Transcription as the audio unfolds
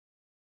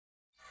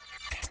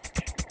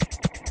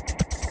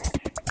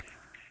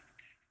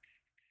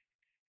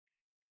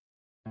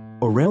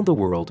Around the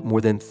world, more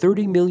than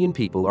 30 million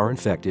people are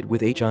infected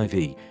with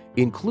HIV,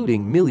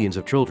 including millions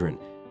of children.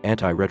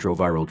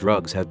 Antiretroviral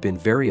drugs have been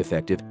very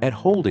effective at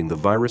holding the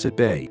virus at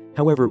bay.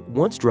 However,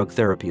 once drug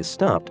therapy is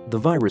stopped, the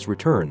virus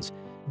returns.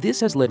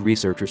 This has led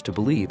researchers to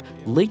believe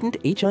latent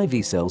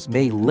HIV cells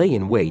may lay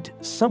in wait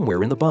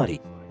somewhere in the body.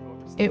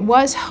 It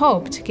was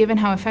hoped, given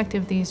how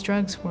effective these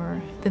drugs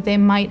were, that they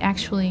might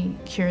actually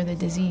cure the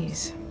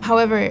disease.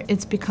 However,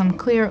 it's become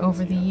clear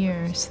over the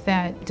years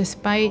that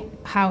despite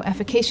how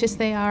efficacious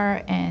they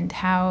are and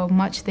how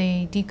much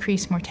they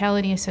decrease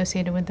mortality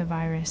associated with the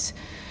virus,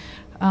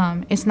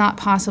 it's not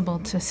possible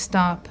to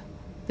stop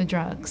the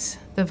drugs.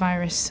 The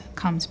virus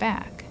comes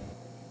back.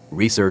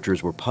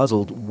 Researchers were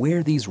puzzled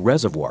where these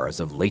reservoirs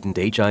of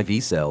latent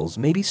HIV cells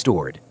may be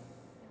stored.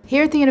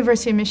 Here at the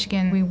University of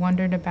Michigan, we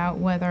wondered about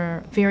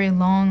whether very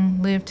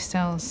long-lived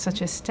cells,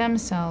 such as stem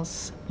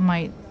cells,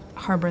 might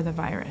harbor the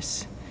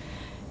virus.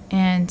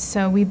 And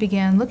so we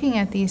began looking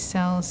at these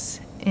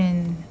cells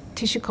in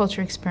tissue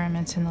culture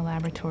experiments in the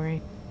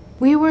laboratory.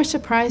 We were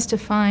surprised to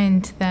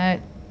find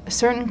that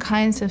certain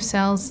kinds of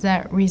cells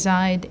that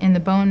reside in the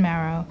bone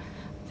marrow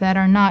that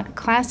are not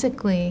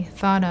classically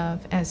thought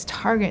of as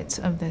targets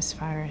of this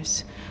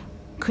virus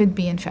could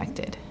be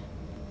infected.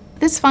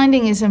 This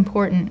finding is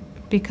important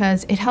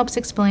because it helps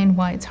explain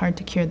why it's hard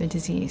to cure the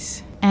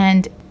disease.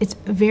 And it's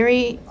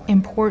very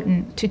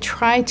important to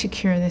try to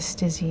cure this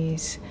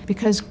disease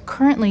because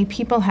currently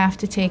people have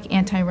to take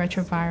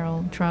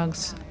antiretroviral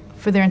drugs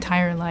for their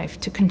entire life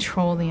to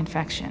control the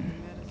infection.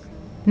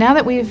 Now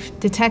that we've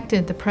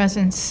detected the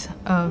presence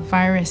of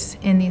virus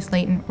in these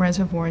latent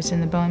reservoirs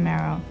in the bone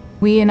marrow,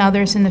 we and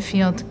others in the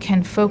field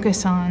can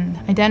focus on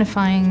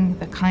identifying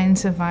the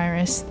kinds of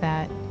virus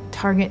that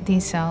target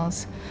these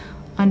cells,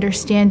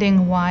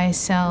 understanding why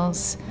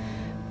cells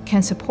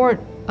can support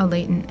a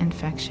latent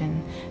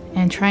infection,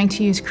 and trying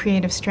to use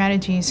creative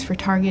strategies for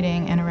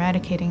targeting and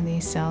eradicating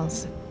these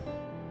cells